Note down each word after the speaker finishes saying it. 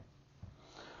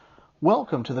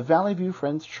Welcome to the Valley View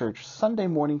Friends Church Sunday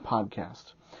morning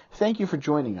podcast. Thank you for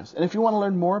joining us. And if you want to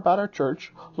learn more about our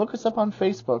church, look us up on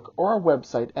Facebook or our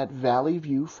website at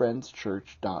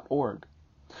valleyviewfriendschurch.org.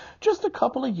 Just a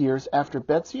couple of years after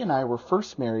Betsy and I were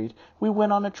first married, we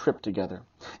went on a trip together.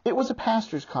 It was a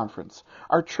pastor's conference,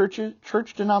 our church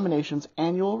denomination's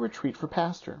annual retreat for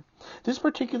pastor. This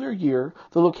particular year,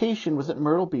 the location was at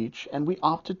Myrtle Beach, and we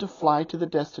opted to fly to the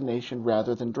destination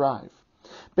rather than drive.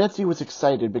 Betsy was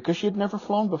excited because she had never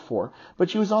flown before, but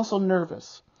she was also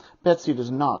nervous. Betsy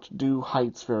does not do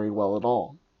heights very well at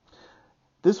all.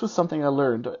 This was something I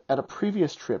learned at a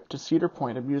previous trip to Cedar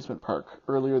Point Amusement Park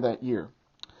earlier that year.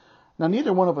 Now,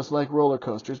 neither one of us like roller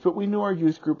coasters, but we knew our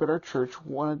youth group at our church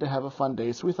wanted to have a fun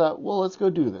day, so we thought, well, let's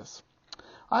go do this.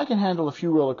 I can handle a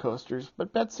few roller coasters,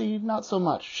 but Betsy, not so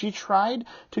much. She tried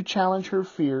to challenge her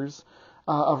fears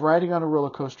of riding on a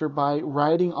roller coaster by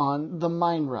riding on the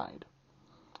Mine Ride.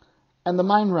 And the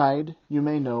Mine Ride, you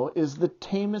may know, is the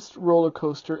tamest roller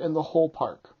coaster in the whole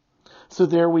park. So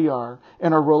there we are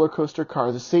in our roller coaster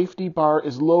car. The safety bar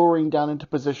is lowering down into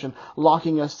position,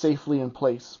 locking us safely in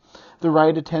place. The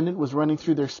ride attendant was running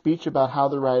through their speech about how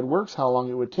the ride works, how long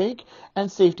it would take,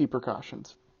 and safety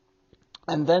precautions.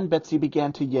 And then Betsy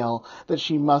began to yell that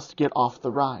she must get off the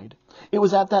ride. It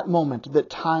was at that moment that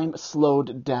time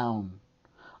slowed down.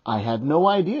 I had no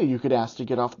idea you could ask to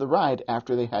get off the ride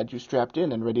after they had you strapped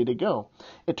in and ready to go.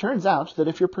 It turns out that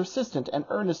if you're persistent and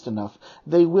earnest enough,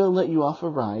 they will let you off a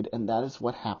ride, and that is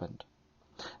what happened.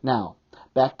 Now,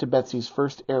 back to Betsy's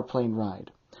first airplane ride.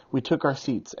 We took our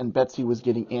seats, and Betsy was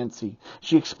getting antsy.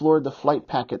 She explored the flight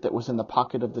packet that was in the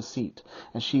pocket of the seat,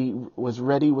 and she was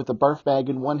ready with the barf bag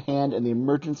in one hand and the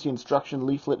emergency instruction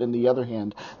leaflet in the other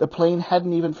hand. The plane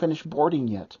hadn't even finished boarding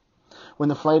yet. When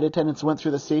the flight attendants went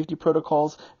through the safety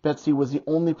protocols, Betsy was the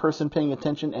only person paying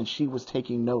attention, and she was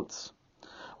taking notes.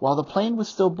 While the plane was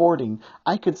still boarding,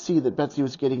 I could see that Betsy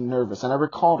was getting nervous, and I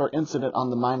recalled our incident on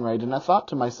the Mine Ride, and I thought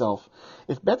to myself,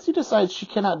 if Betsy decides she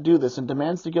cannot do this and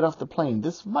demands to get off the plane,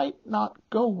 this might not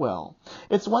go well.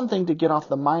 It's one thing to get off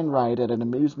the Mine Ride at an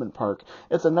amusement park.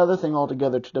 It's another thing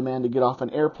altogether to demand to get off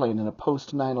an airplane in a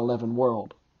post-9/11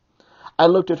 world. I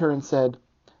looked at her and said,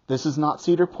 "This is not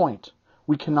Cedar Point.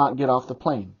 We cannot get off the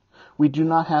plane. We do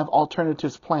not have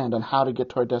alternatives planned on how to get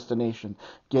to our destination.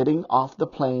 Getting off the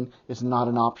plane is not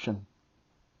an option."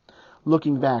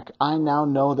 Looking back, I now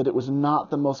know that it was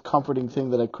not the most comforting thing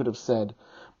that I could have said,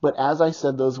 but as I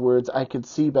said those words, I could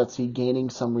see Betsy gaining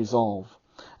some resolve.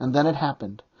 And then it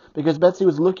happened, because Betsy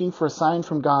was looking for a sign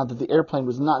from God that the airplane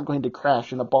was not going to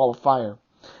crash in a ball of fire,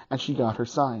 and she got her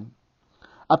sign.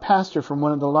 A pastor from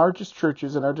one of the largest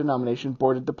churches in our denomination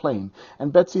boarded the plane,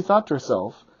 and Betsy thought to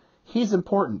herself, he's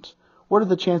important. What are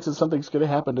the chances something's going to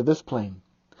happen to this plane?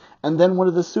 And then one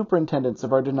of the superintendents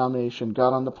of our denomination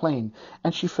got on the plane,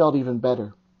 and she felt even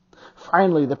better.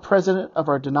 Finally, the president of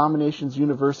our denomination's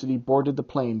university boarded the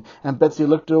plane, and Betsy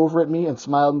looked over at me and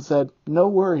smiled and said, "No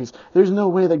worries. There's no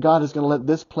way that God is going to let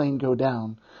this plane go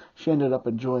down." She ended up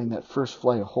enjoying that first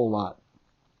flight a whole lot.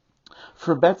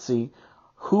 For Betsy,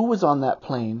 who was on that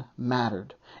plane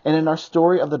mattered. And in our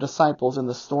story of the disciples in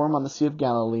the storm on the Sea of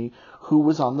Galilee, who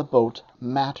was on the boat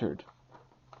mattered.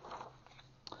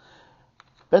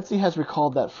 Betsy has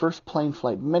recalled that first plane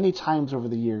flight many times over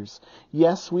the years.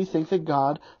 Yes, we think that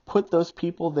God put those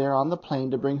people there on the plane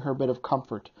to bring her a bit of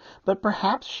comfort, but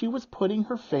perhaps she was putting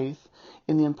her faith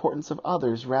in the importance of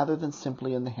others rather than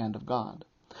simply in the hand of God.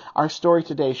 Our story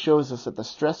today shows us that the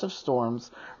stress of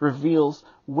storms reveals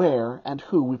where and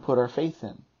who we put our faith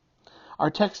in. Our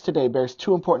text today bears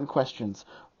two important questions.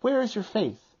 Where is your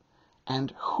faith?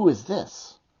 And who is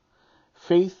this?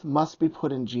 Faith must be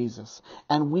put in Jesus,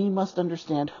 and we must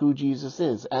understand who Jesus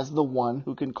is as the one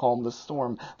who can calm the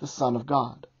storm, the Son of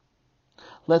God.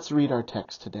 Let's read our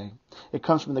text today. It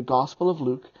comes from the Gospel of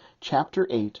Luke, chapter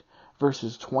 8,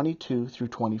 verses 22 through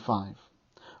 25.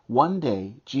 One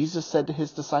day, Jesus said to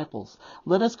his disciples,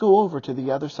 "Let us go over to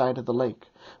the other side of the lake."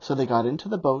 So they got into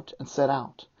the boat and set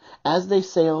out. As they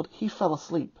sailed, he fell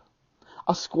asleep.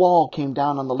 A squall came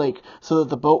down on the lake, so that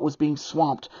the boat was being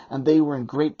swamped, and they were in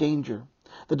great danger.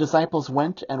 The disciples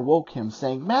went and woke him,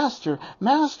 saying, "Master,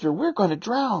 Master, we're going to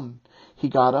drown." He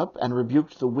got up and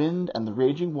rebuked the wind and the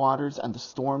raging waters, and the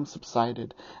storm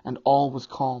subsided, and all was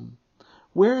calm.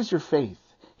 "Where is your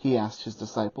faith?" he asked his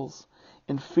disciples.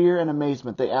 In fear and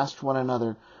amazement, they asked one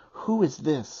another, "Who is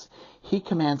this? He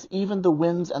commands even the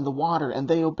winds and the water, and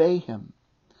they obey him."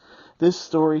 This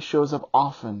story shows up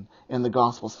often in the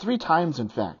Gospels, 3 times in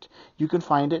fact. You can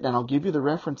find it, and I'll give you the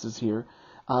references here,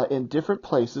 in different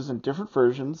places and different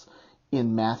versions,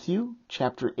 in Matthew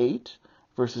chapter 8,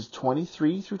 verses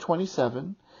 23 through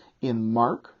 27, in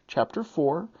Mark chapter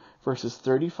 4, verses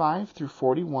 35 through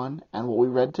 41, and what we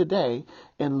read today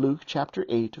in Luke chapter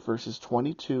 8, verses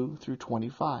 22 through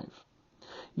 25.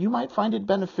 You might find it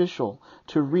beneficial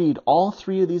to read all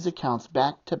three of these accounts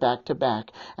back to back to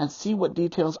back and see what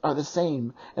details are the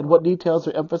same and what details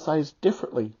are emphasized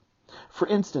differently. For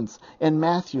instance, in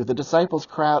Matthew, the disciples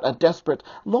cry out a desperate,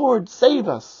 "Lord, save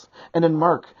us!" And in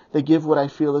Mark, they give what I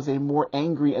feel is a more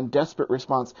angry and desperate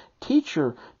response,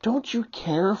 "Teacher, don't you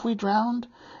care if we drowned?"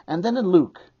 And then in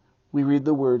Luke, we read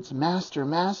the words, "Master,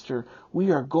 Master, we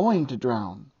are going to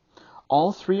drown."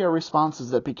 All three are responses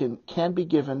that can be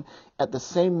given at the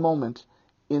same moment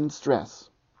in stress,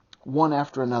 one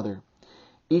after another.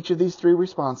 Each of these three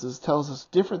responses tells us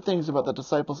different things about the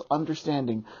disciples'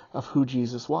 understanding of who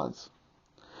Jesus was.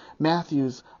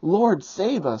 Matthew's "Lord,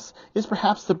 save us" is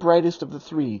perhaps the brightest of the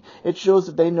three. It shows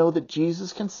that they know that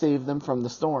Jesus can save them from the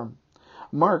storm.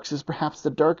 Mark's is perhaps the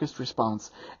darkest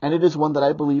response, and it is one that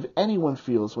I believe anyone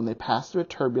feels when they pass through a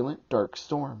turbulent, dark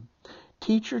storm.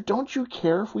 "Teacher, don't you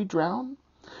care if we drown?"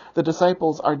 The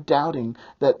disciples are doubting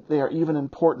that they are even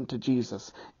important to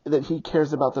Jesus, that he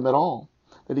cares about them at all,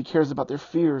 that he cares about their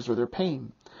fears or their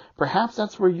pain. Perhaps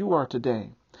that's where you are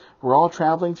today. We're all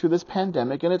traveling through this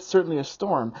pandemic, and it's certainly a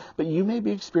storm, but you may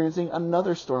be experiencing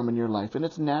another storm in your life, and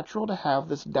it's natural to have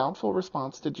this doubtful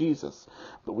response to Jesus,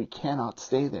 but we cannot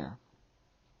stay there.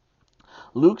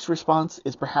 Luke's response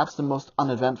is perhaps the most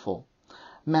uneventful.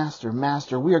 "Master,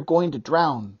 Master, we are going to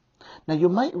drown." Now, you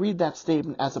might read that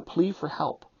statement as a plea for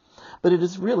help, but it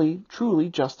is really, truly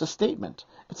just a statement.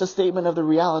 It's a statement of the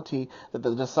reality that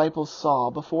the disciples saw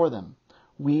before them.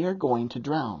 We are going to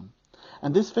drown.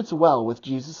 And this fits well with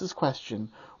Jesus'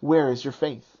 question, "Where is your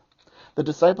faith?" The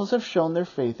disciples have shown their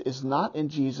faith is not in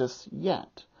Jesus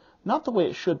yet, not the way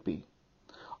it should be.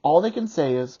 All they can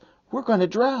say is, "We're going to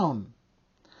drown."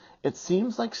 It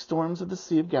seems like storms of the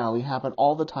Sea of Galilee happen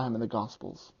all the time in the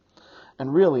Gospels.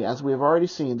 And really, as we have already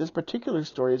seen, this particular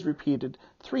story is repeated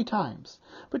 3 times.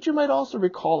 But you might also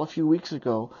recall a few weeks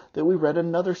ago that we read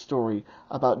another story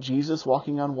about Jesus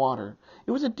walking on water.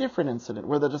 It was a different incident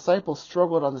where the disciples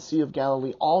struggled on the Sea of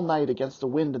Galilee all night against the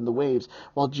wind and the waves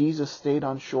while Jesus stayed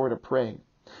on shore to pray.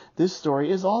 This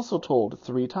story is also told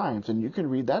 3 times, and you can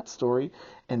read that story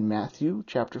in Matthew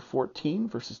chapter 14,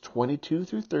 verses 22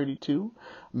 through 32,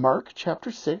 Mark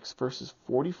chapter 6, verses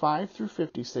 45 through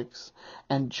 56,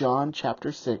 and John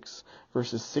chapter 6,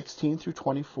 verses 16 through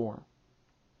 24.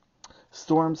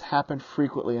 Storms happen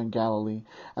frequently in Galilee,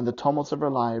 and the tumults of our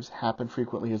lives happen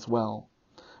frequently as well.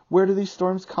 Where do these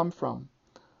storms come from?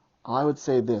 I would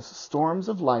say this: storms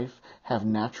of life have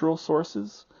natural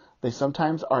sources. They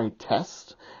sometimes are a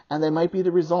test, and they might be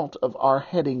the result of our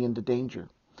heading into danger.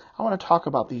 I want to talk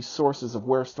about these sources of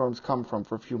where storms come from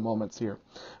for a few moments here.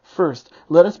 First,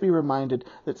 let us be reminded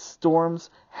that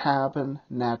storms happen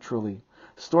naturally.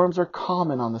 Storms are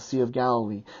common on the Sea of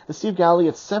Galilee. The Sea of Galilee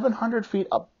is 700 feet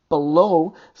up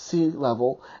below sea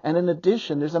level, and in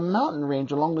addition, there's a mountain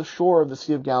range along the shore of the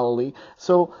Sea of Galilee.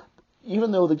 So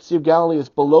even though the Sea of Galilee is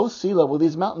below sea level,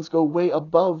 these mountains go way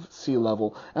above sea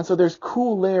level. And so there's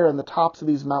cool air in the tops of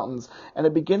these mountains, and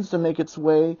it begins to make its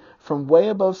way from way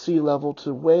above sea level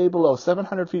to way below,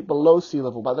 700 feet below sea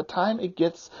level. By the time it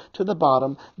gets to the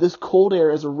bottom, this cold air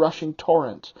is a rushing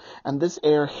torrent, and this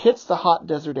air hits the hot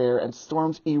desert air, and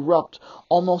storms erupt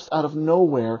almost out of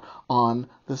nowhere on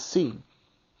the sea.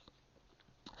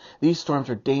 These storms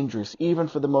are dangerous, even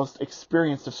for the most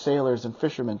experienced of sailors and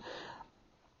fishermen.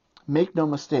 Make no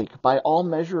mistake, by all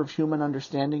measure of human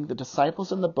understanding, the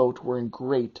disciples in the boat were in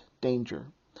great danger.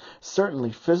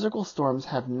 Certainly, physical storms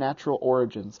have natural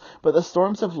origins, but the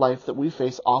storms of life that we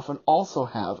face often also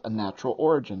have a natural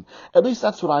origin. At least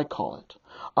that's what I call it.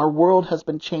 Our world has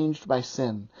been changed by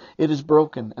sin. It is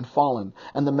broken and fallen,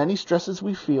 and the many stresses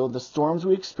we feel, the storms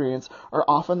we experience, are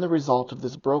often the result of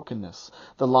this brokenness.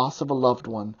 The loss of a loved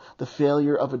one, the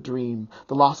failure of a dream,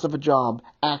 the loss of a job,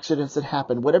 accidents that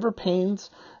happen, whatever pains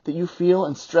that you feel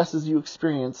and stresses you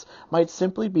experience might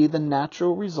simply be the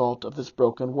natural result of this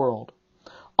broken world.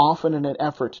 Often in an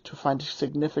effort to find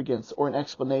significance or an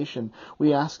explanation,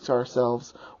 we ask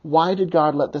ourselves, why did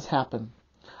God let this happen?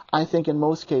 I think in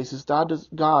most cases,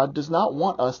 God does not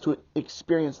want us to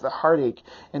experience the heartache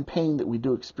and pain that we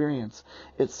do experience.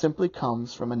 It simply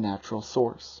comes from a natural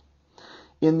source.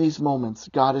 In these moments,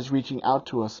 God is reaching out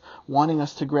to us, wanting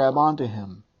us to grab onto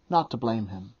Him, not to blame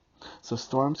Him. So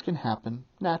storms can happen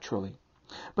naturally.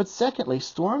 But secondly,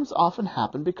 storms often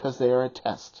happen because they are a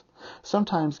test.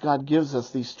 Sometimes God gives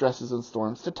us these stresses and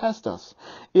storms to test us.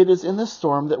 It is in the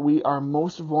storm that we are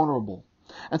most vulnerable.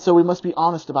 And so we must be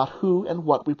honest about who and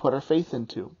what we put our faith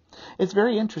into. It's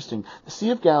very interesting. The Sea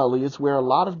of Galilee is where a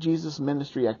lot of Jesus'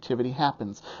 ministry activity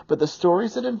happens, but the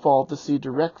stories that involve the sea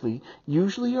directly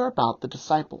usually are about the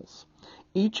disciples.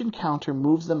 Each encounter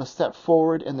moves them a step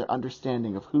forward in their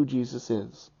understanding of who Jesus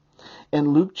is.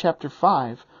 In Luke chapter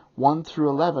 5, 1 through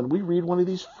 11, we read one of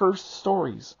these first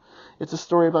stories. It's a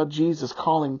story about Jesus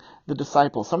calling the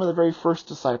disciples, some of the very first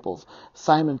disciples.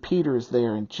 Simon Peter is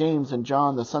there, and James and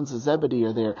John, the sons of Zebedee,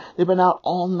 are there. They've been out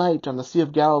all night on the Sea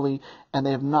of Galilee, and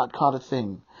they have not caught a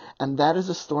thing. And that is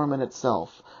a storm in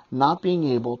itself, not being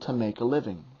able to make a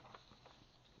living.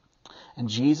 And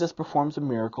Jesus performs a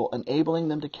miracle, enabling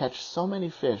them to catch so many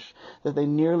fish that they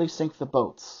nearly sink the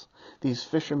boats. These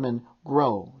fishermen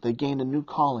grow, they gain a new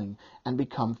calling, and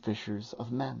become fishers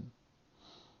of men.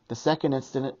 The second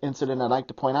incident I'd like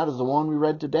to point out is the one we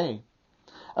read today,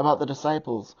 about the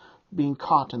disciples being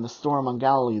caught in the storm on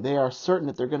Galilee. They are certain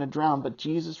that they're going to drown, but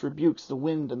Jesus rebukes the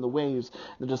wind and the waves.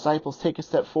 The disciples take a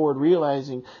step forward,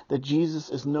 realizing that Jesus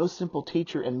is no simple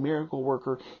teacher and miracle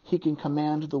worker. He can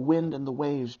command the wind and the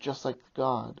waves just like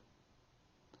God.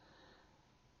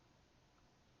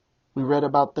 We read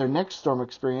about their next storm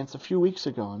experience a few weeks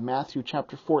ago in Matthew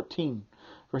chapter 14,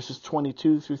 verses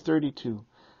 22 through 32.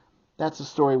 That's a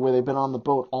story where they've been on the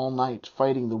boat all night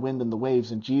fighting the wind and the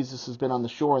waves, and Jesus has been on the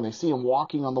shore, and they see him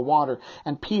walking on the water,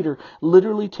 and Peter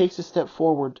literally takes a step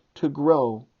forward to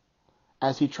grow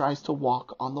as he tries to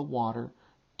walk on the water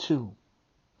too.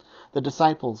 The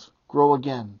disciples grow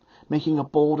again, making a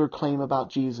bolder claim about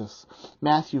Jesus.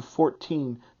 Matthew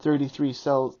 14:33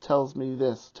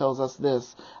 tells us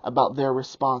this about their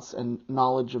response and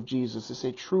knowledge of Jesus. They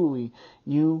say, "Truly,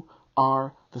 you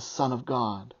are the Son of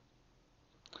God."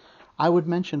 I would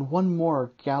mention one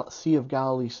more Sea of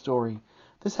Galilee story.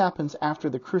 This happens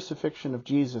after the crucifixion of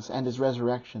Jesus and his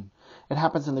resurrection. It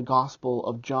happens in the Gospel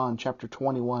of John, chapter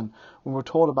 21, when we're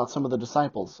told about some of the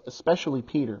disciples, especially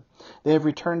Peter. They have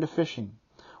returned to fishing.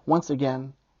 Once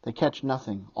again, they catch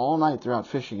nothing. All night they're out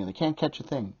fishing, and they can't catch a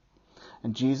thing.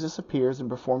 And Jesus appears and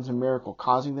performs a miracle,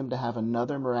 causing them to have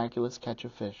another miraculous catch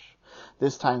of fish.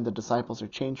 This time the disciples are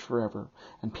changed forever,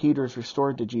 and Peter is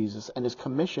restored to Jesus and is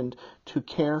commissioned to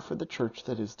care for the church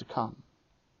that is to come.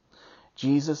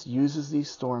 Jesus uses these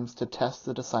storms to test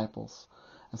the disciples,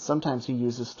 and sometimes he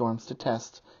uses storms to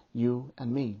test you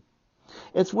and me.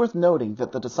 It's worth noting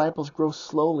that the disciples grow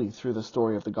slowly through the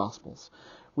story of the Gospels.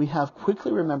 We have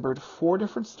quickly remembered 4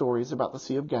 different stories about the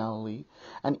Sea of Galilee,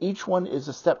 and each one is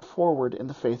a step forward in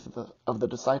the faith of the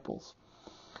disciples.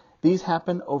 These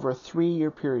happen over a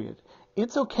 3-year period.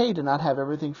 It's okay to not have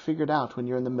everything figured out when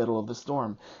you're in the middle of the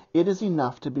storm. It is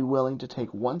enough to be willing to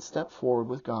take one step forward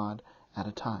with God at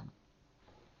a time.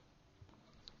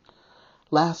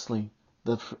 Lastly,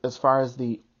 as far as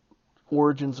the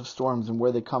origins of storms and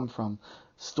where they come from,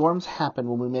 storms happen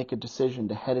when we make a decision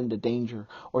to head into danger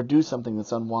or do something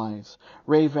that's unwise.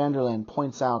 Ray Vander Laan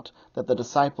points out that the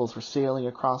disciples were sailing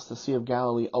across the Sea of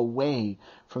Galilee away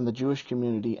from the Jewish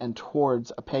community and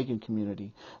towards a pagan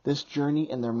community. This journey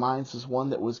in their minds is one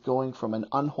that was going from an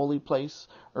unholy place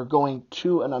or going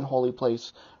to an unholy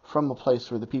place from a place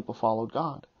where the people followed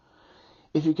God.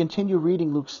 If you continue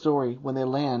reading Luke's story, when they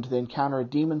land, they encounter a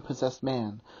demon-possessed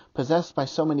man, possessed by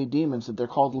so many demons that they're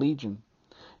called legion.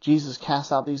 Jesus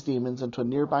casts out these demons into a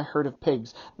nearby herd of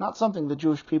pigs, not something the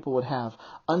Jewish people would have.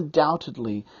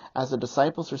 Undoubtedly, as the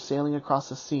disciples are sailing across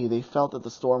the sea, they felt that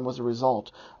the storm was a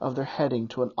result of their heading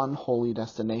to an unholy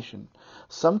destination.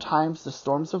 Sometimes the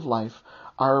storms of life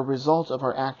are a result of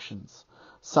our actions.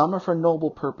 Some are for noble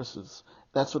purposes.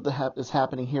 That's what is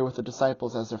happening here with the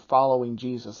disciples as they're following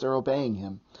Jesus. They're obeying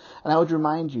him. And I would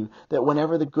remind you that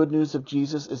whenever the good news of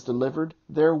Jesus is delivered,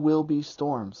 there will be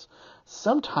storms.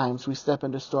 Sometimes we step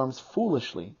into storms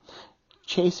foolishly,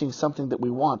 chasing something that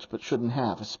we want but shouldn't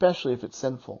have, especially if it's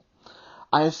sinful.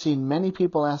 I have seen many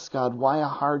people ask God why a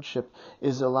hardship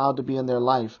is allowed to be in their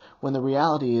life when the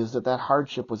reality is that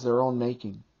hardship was their own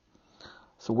making.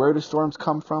 So where do storms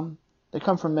come from? They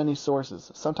come from many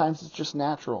sources. Sometimes it's just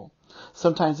natural.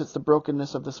 Sometimes it's the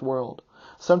brokenness of this world.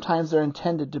 Sometimes they're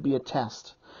intended to be a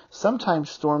test. Sometimes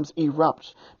storms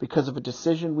erupt because of a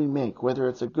decision we make, whether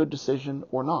it's a good decision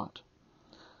or not.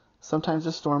 Sometimes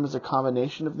a storm is a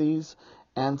combination of these,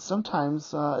 and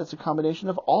sometimes it's a combination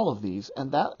of all of these,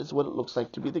 and that is what it looks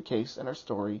like to be the case in our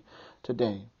story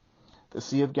today. The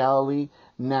Sea of Galilee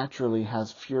naturally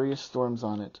has furious storms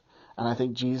on it. And I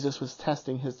think Jesus was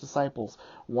testing his disciples,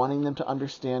 wanting them to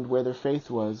understand where their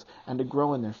faith was and to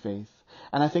grow in their faith.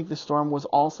 And I think the storm was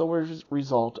also a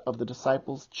result of the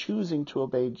disciples choosing to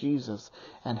obey Jesus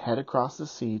and head across the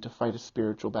sea to fight a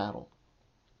spiritual battle.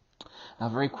 Now,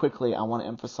 very quickly, I want to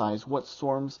emphasize what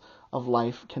storms of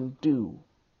life can do.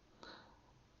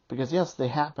 Because yes, they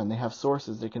happen. They have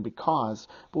sources. They can be caused.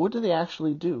 But what do they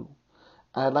actually do?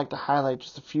 I'd like to highlight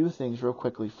just a few things real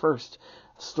quickly. First,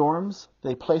 storms,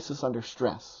 they place us under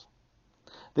stress.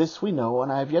 This we know,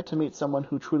 and I have yet to meet someone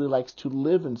who truly likes to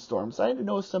live in storms. I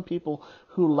know some people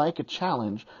who like a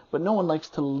challenge, but no one likes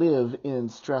to live in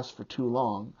stress for too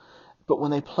long. But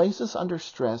when they place us under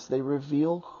stress, they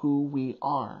reveal who we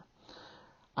are.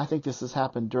 I think this has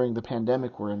happened during the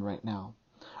pandemic we're in right now.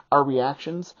 Our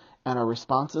reactions and our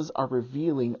responses are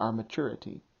revealing our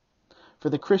maturity. For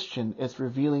the Christian, it's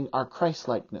revealing our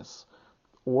Christ-likeness,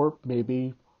 or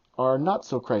maybe our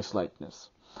not-so-Christ-likeness.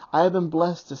 I have been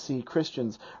blessed to see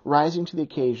Christians rising to the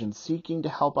occasion, seeking to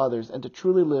help others and to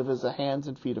truly live as the hands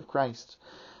and feet of Christ.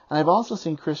 And I've also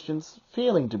seen Christians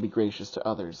failing to be gracious to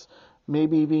others,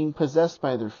 maybe being possessed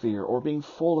by their fear or being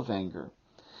full of anger.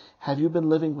 Have you been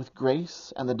living with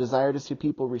grace and the desire to see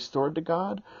people restored to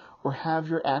God, or have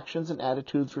your actions and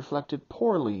attitudes reflected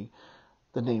poorly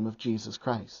the name of Jesus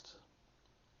Christ?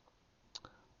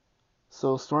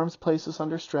 So storms place us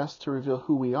under stress to reveal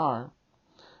who we are,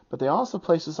 but they also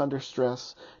place us under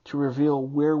stress to reveal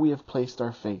where we have placed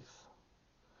our faith.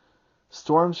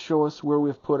 Storms show us where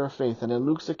we have put our faith, and in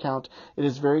Luke's account, it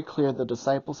is very clear the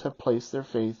disciples have placed their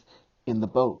faith in the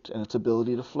boat and its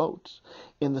ability to float,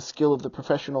 in the skill of the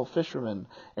professional fishermen,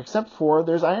 except for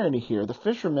there's irony here. The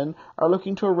fishermen are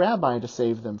looking to a rabbi to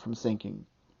save them from sinking.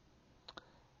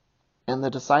 And the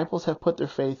disciples have put their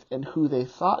faith in who they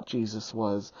thought Jesus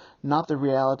was, not the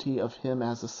reality of him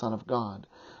as the Son of God.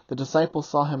 The disciples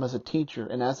saw him as a teacher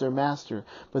and as their master,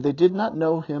 but they did not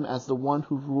know him as the one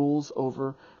who rules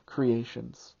over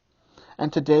creations.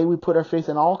 And today we put our faith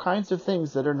in all kinds of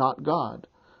things that are not God.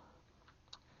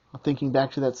 Thinking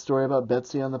back to that story about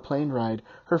Betsy on the plane ride,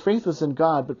 her faith was in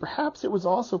God, but perhaps it was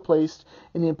also placed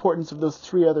in the importance of those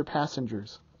 3 other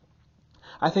passengers.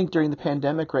 I think during the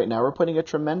pandemic right now, we're putting a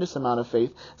tremendous amount of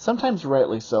faith, sometimes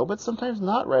rightly so, but sometimes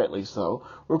not rightly so.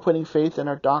 We're putting faith in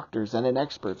our doctors and in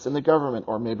experts, in the government,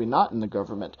 or maybe not in the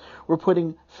government. We're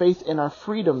putting faith in our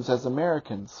freedoms as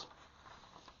Americans,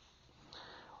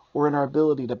 or in our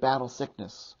ability to battle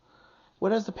sickness.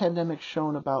 What has the pandemic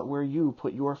shown about where you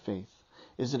put your faith?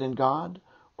 Is it in God,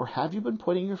 or have you been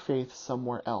putting your faith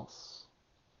somewhere else?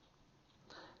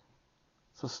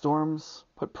 So storms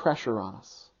put pressure on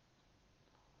us.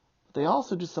 They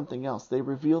also do something else. They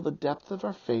reveal the depth of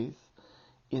our faith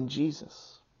in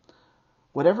Jesus.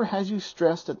 Whatever has you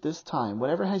stressed at this time,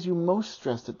 whatever has you most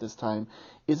stressed at this time,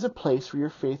 is a place where your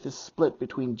faith is split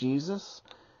between Jesus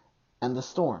and the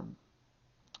storm.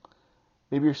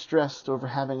 Maybe you're stressed over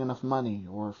having enough money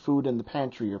or food in the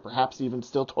pantry or perhaps even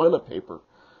still toilet paper.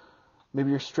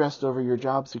 Maybe you're stressed over your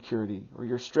job security, or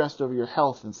you're stressed over your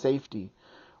health and safety,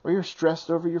 or you're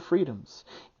stressed over your freedoms.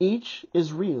 Each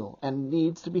is real and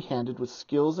needs to be handled with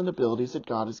skills and abilities that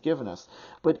God has given us.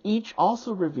 But each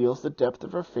also reveals the depth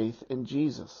of our faith in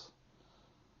Jesus.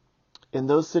 In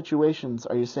those situations,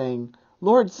 are you saying,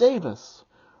 Lord, save us?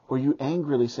 Or are you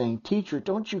angrily saying, Teacher,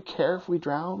 don't you care if we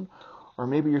drown? Or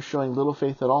maybe you're showing little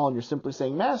faith at all and you're simply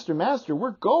saying, Master, Master,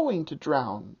 we're going to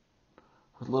drown,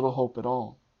 with little hope at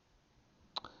all.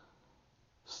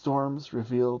 Storms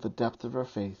reveal the depth of our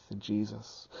faith in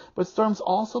Jesus. But storms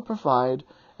also provide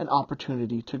an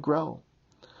opportunity to grow.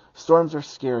 Storms are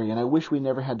scary, and I wish we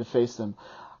never had to face them.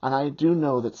 And I do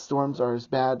know that storms, as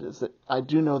bad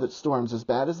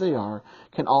as they are,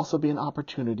 can also be an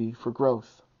opportunity for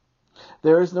growth.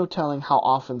 There is no telling how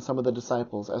often some of the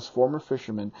disciples, as former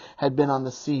fishermen, had been on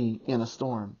the sea in a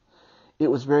storm. It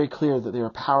was very clear that they were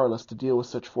powerless to deal with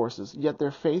such forces, yet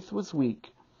their faith was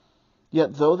weak.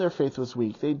 Yet though their faith was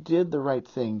weak, they did the right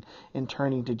thing in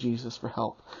turning to Jesus for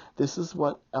help. This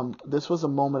was a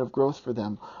moment of growth for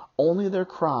them. Only their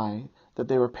cry that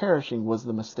they were perishing was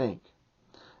the mistake.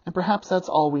 And perhaps that's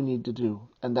all we need to do,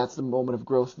 and that's the moment of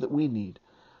growth that we need.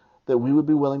 That we would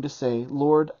be willing to say,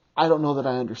 Lord, I don't know that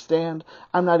I understand.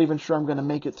 I'm not even sure I'm going to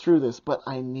make it through this, but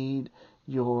I need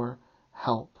your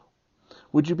help.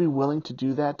 Would you be willing to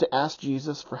do that, to ask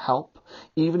Jesus for help,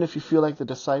 even if you feel like the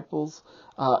disciples,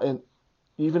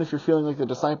 even if you're feeling like the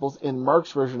disciples in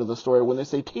Mark's version of the story, when they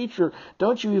say, Teacher,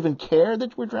 don't you even care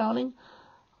that we're drowning?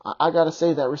 I got to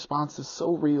say that response is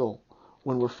so real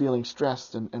when we're feeling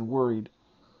stressed and worried.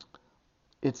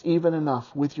 It's even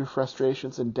enough with your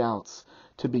frustrations and doubts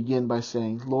to begin by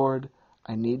saying, Lord,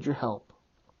 I need your help.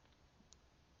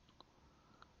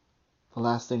 The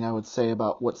last thing I would say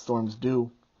about what storms do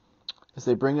is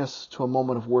they bring us to a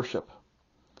moment of worship.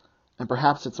 And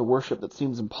perhaps it's a worship that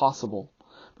seems impossible.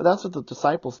 But that's what the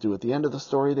disciples do. At the end of the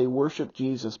story, they worship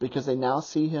Jesus because they now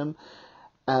see him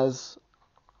as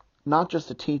not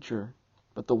just a teacher,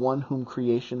 but the one whom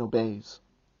creation obeys.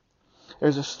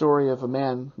 There's a story of a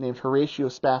man named Horatio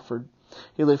Spafford.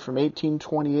 He lived from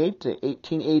 1828 to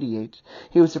 1888.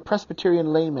 He was a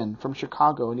Presbyterian layman from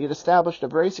Chicago, and he had established a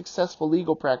very successful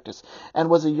legal practice and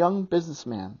was a young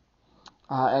businessman.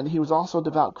 And he was also a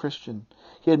devout Christian.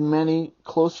 He had many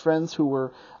close friends who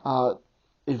were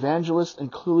evangelists,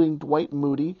 including Dwight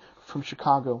Moody from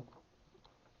Chicago.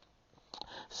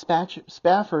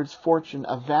 Spafford's fortune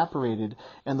evaporated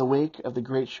in the wake of the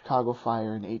Great Chicago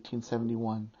Fire in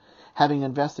 1871. Having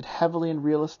invested heavily in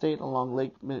real estate along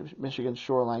Lake Michigan's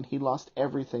shoreline, he lost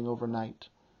everything overnight.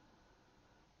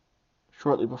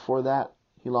 Shortly before that,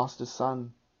 he lost his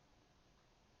son.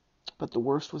 But the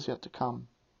worst was yet to come.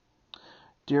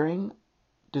 Desiring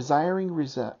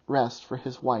rest for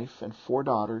his wife and 4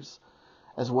 daughters,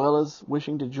 as well as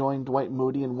wishing to join Dwight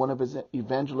Moody in one of his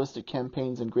evangelistic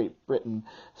campaigns in Great Britain,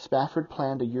 Spafford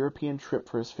planned a European trip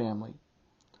for his family.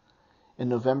 In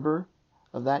November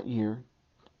of that year,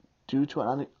 due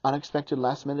to unexpected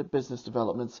last-minute business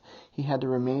developments, he had to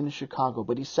remain in Chicago,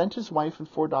 but he sent his wife and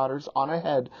 4 daughters on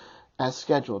ahead as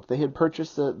scheduled. They had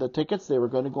purchased the tickets. They were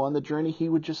going to go on the journey. He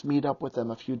would just meet up with them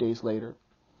a few days later.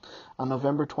 On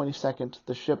November 22nd,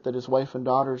 the ship that his wife and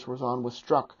daughters were on was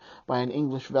struck by an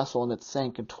English vessel, and it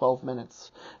sank in 12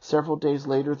 minutes. Several days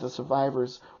later, the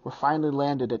survivors were finally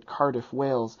landed at Cardiff,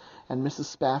 Wales, and Mrs.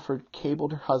 Spafford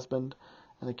cabled her husband,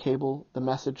 and the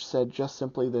message said just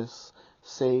simply this: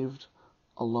 saved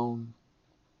alone.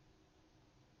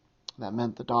 That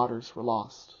meant the daughters were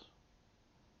lost.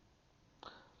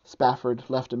 Spafford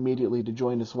left immediately to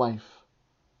join his wife.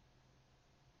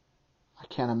 I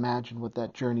can't imagine what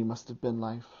that journey must have been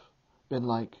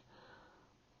like.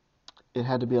 It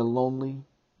had to be a lonely,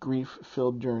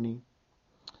 grief-filled journey.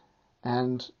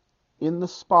 And in the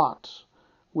spot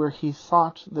where he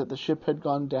thought that the ship had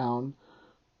gone down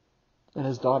and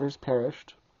his daughters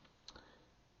perished,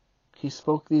 he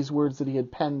spoke these words that he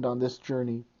had penned on this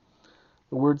journey.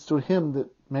 The words to him that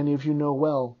many of you know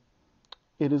well: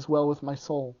 "It is well with my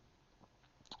soul.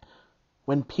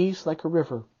 When peace like a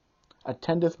river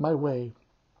attendeth my way,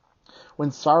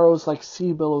 when sorrows like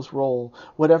sea billows roll,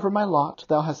 whatever my lot,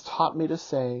 thou hast taught me to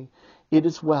say, it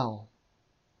is well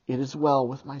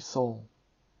with my soul."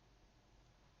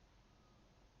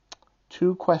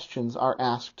 2 questions are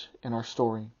asked in our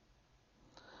story.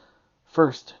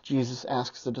 First, Jesus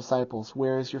asks the disciples,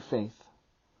 "Where is your faith?"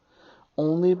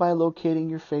 Only by locating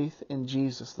your faith in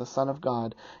Jesus, the Son of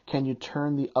God, can you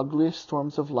turn the ugliest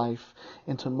storms of life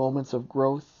into moments of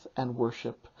growth and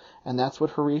worship. And that's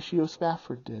what Horatio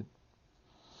Spafford did.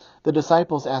 The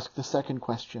disciples ask the second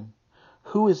question: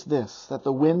 who is this that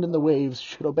the wind and the waves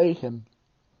should obey him?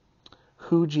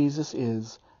 Who Jesus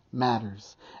is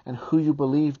matters, and who you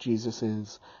believe Jesus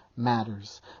is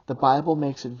matters. The Bible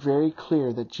makes it very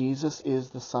clear that Jesus is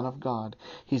the Son of God.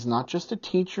 He's not just a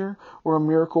teacher or a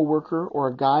miracle worker or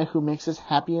a guy who makes us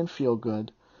happy and feel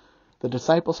good. The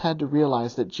disciples had to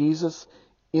realize that Jesus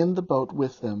in the boat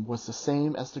with them was the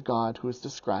same as the God who is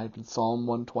described in Psalm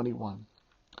 121.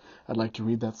 I'd like to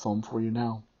read that psalm for you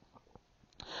now.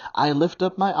 I lift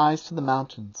up my eyes to the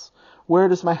mountains. Where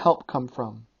does my help come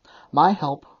from? My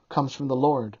help comes from the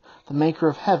Lord, the maker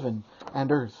of heaven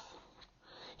and earth.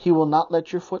 He will not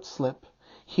let your foot slip.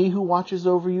 He who watches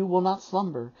over you will not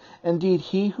slumber. Indeed,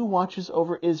 he who watches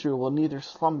over Israel will neither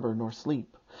slumber nor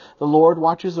sleep. The Lord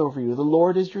watches over you. The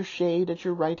Lord is your shade at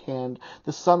your right hand.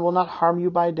 The sun will not harm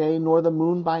you by day, nor the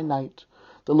moon by night.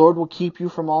 The Lord will keep you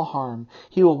from all harm.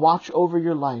 He will watch over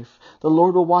your life. The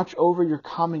Lord will watch over your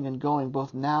coming and going,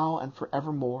 both now and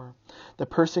forevermore. The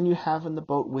person you have in the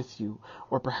boat with you,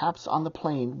 or perhaps on the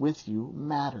plane with you,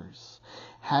 matters.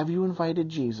 Have you invited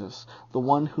Jesus, the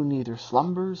one who neither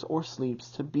slumbers or sleeps,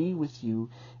 to be with you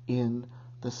in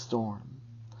the storm?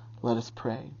 Let us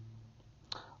pray.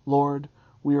 Lord,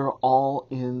 we are all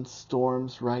in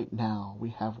storms right now. We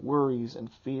have worries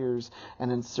and fears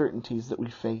and uncertainties that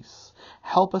we face.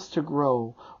 Help us to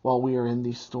grow while we are in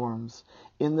these storms.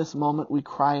 In this moment we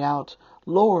cry out,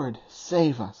 Lord,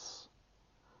 save us,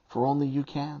 for only you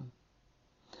can.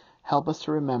 Help us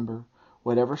to remember,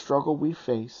 whatever struggle we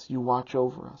face, you watch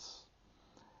over us.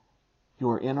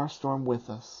 You are in our storm with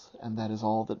us, and that is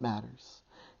all that matters.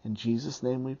 In Jesus'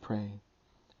 name we pray.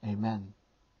 Amen.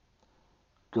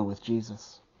 Go with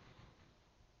Jesus.